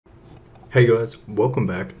Hey guys, welcome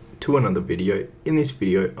back to another video. In this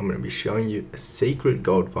video, I'm going to be showing you a secret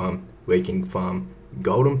gold farm where you can farm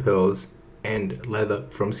golden pearls and leather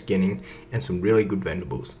from skinning and some really good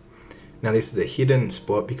vendables. Now this is a hidden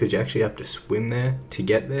spot because you actually have to swim there to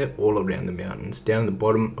get there all around the mountains, down at the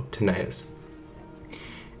bottom of Tanais.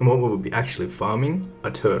 And what we'll be actually farming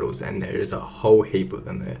are turtles, and there is a whole heap of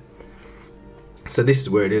them there. So this is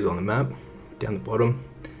where it is on the map, down the bottom.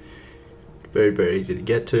 Very easy to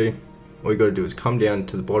get to. All you got to do is come down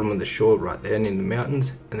to the bottom of the shore right there in the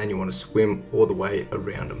mountains, and then you want to swim all the way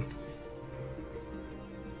around them.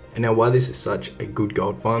 And now why this is such a good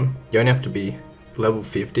gold farm, you only have to be level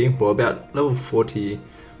 50, well about level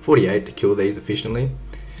 48 to kill these efficiently.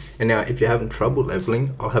 And now if you're having trouble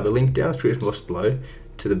leveling, I'll have a link down in the description box below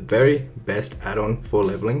to the very best add-on for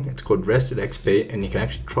leveling. It's called Rested XP, and you can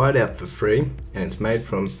actually try it out for free, and it's made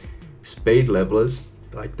from speed levelers,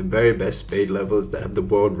 like the very best speed levelers that have the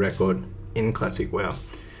world record in Classic WoW.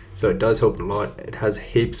 So it does help a lot. It has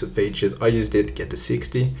heaps of features. I used it to get to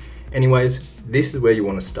 60. Anyways, this is where you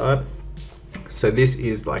want to start. So this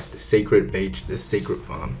is like the secret beach, the secret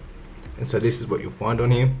farm. And so this is what you'll find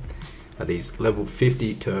on here, are these level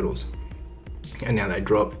 50 turtles. And now they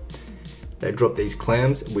drop these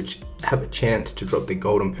clams, which have a chance to drop the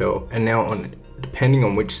golden pearl. And now depending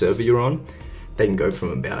on which server you're on, they can go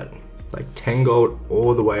from about like 10 gold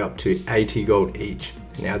all the way up to 80 gold each.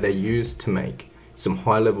 Now they're used to make some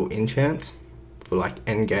high level enchants for like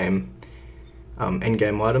end game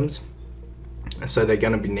items. So they're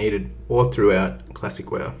going to be needed all throughout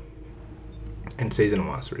Classic WoW and Season of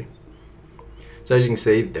Mastery. So as you can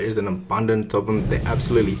see, there is an abundance of them. They're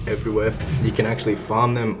absolutely everywhere. You can actually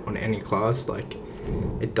farm them on any class. Like,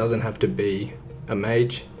 it doesn't have to be a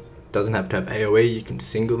mage, doesn't have to have AoE. You can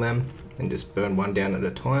single them and just burn one down at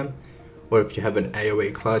a time. Or if you have an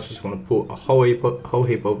AoE class, you just want to put a whole heap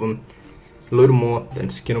of them, loot them more, then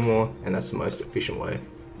skin them more, and that's the most efficient way.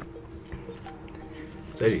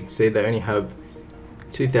 So as you can see, they only have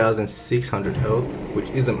 2,600 health, which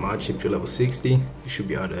isn't much. If you're level 60, you should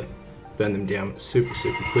be able to burn them down super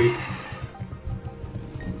quick.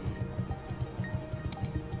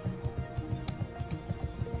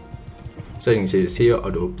 So you can see this here, I'll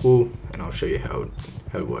do a pull, and I'll show you how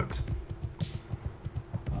it works.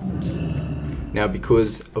 Now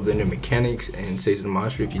because of the new mechanics and Season of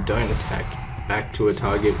Mastery, if you don't attack back to a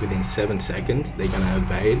target within 7 seconds, they're going to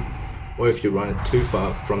evade. Or if you run it too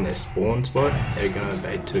far from their spawn spot, they're going to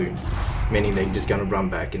evade too. Meaning they're just going to run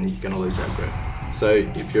back and you're going to lose aggro. So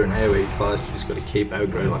if you're an AoE class, you just got to keep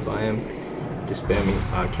aggro like I am. Just spamming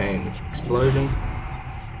Arcane Explosion.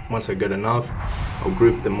 Once I get enough, I'll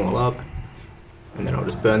group them all up. And then I'll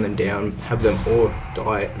just burn them down, have them all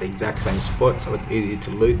die at the exact same spot, so it's easy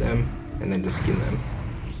to loot them, and then just skin them.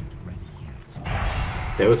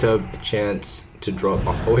 They also have a chance to drop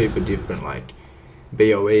a whole heap of different like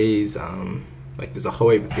BOEs, like there's a whole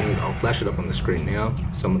heap of things. I'll flash it up on the screen now,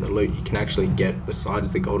 some of the loot you can actually get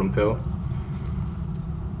besides the golden pearl.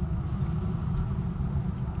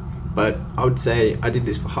 But I would say I did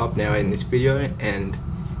this for half an hour in this video, and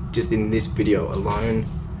just in this video alone,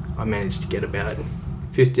 I managed to get about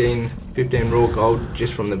 15 raw gold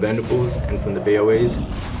just from the vendables and from the BOEs,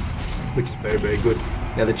 which is very good.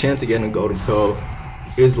 Now the chance of getting a golden pearl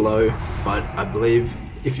is low, but I believe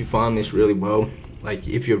if you farm this really well, like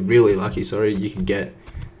if you're really lucky, you can get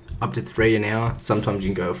up to 3 an hour. Sometimes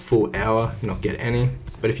you can go a full hour, not get any.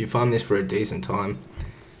 But if you farm this for a decent time,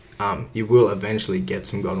 you will eventually get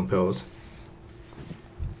some golden pearls.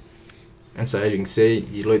 And so as you can see,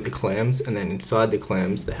 you loot the clams, and then inside the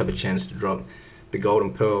clams they have a chance to drop the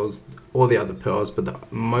golden pearls, or the other pearls, but the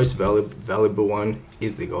most valuable one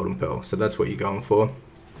is the golden pearl. So that's what you're going for.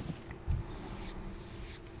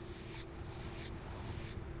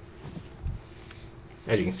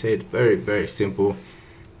 As you can see, it's very simple.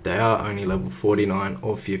 They are only level 49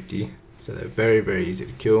 or 50, so they're very easy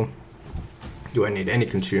to kill. You won't need any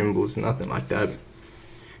consumables, nothing like that.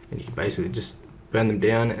 And you can basically just burn them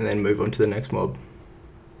down and then move on to the next mob.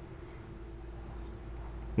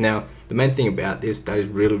 Now, the main thing about this that is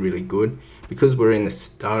really good, because we're in the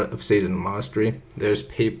start of Season of Mastery, there's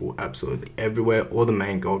people absolutely everywhere. All the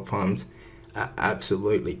main gold farms are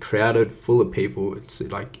absolutely crowded, full of people. It's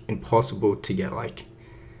like impossible to get like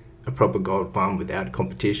a proper gold farm without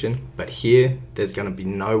competition. But here, there's going to be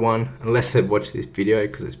no one, unless they've watched this video,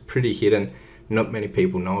 because it's pretty hidden. Not many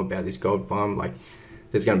people know about this gold farm. Like,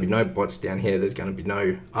 there's going to be no bots down here, there's going to be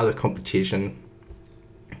no other competition,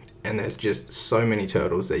 and there's just so many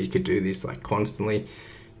turtles that you could do this like constantly,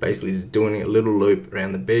 basically just doing a little loop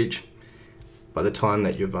around the beach. By the time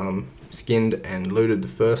that you've skinned and looted the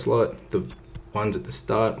first lot, the ones at the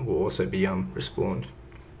start will also be respawned.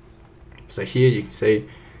 So here you can see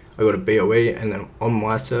I got a BOE, and then on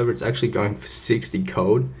my server it's actually going for 60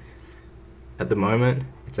 gold at the moment.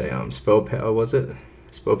 It's a spell power, was it?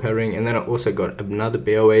 Spell power ring, and then I also got another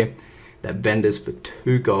BOE that vendors for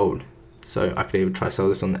 2 gold. So I could either try sell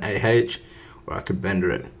this on the AH or I could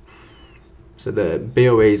vendor it. So the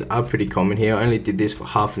BOEs are pretty common here. I only did this for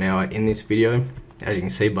half an hour in this video. As you can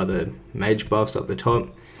see by the mage buffs up the top,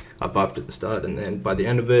 I buffed at the start, and then by the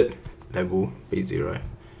end of it, they will be 0.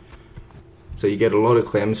 So you get a lot of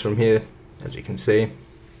clems from here, as you can see.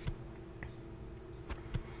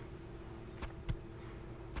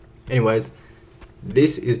 Anyways,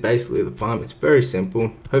 this is basically the farm. It's very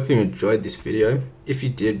simple. Hopefully you enjoyed this video. If you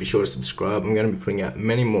did, be sure to subscribe. I'm going to be putting out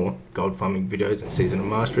many more gold farming videos in Season of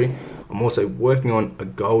Mastery. I'm also working on a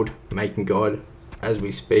gold making guide as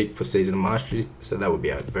we speak for Season of Mastery, so that will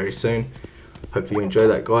be out very soon. Hopefully you enjoy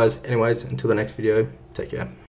that, guys. Anyways, until the next video, take care.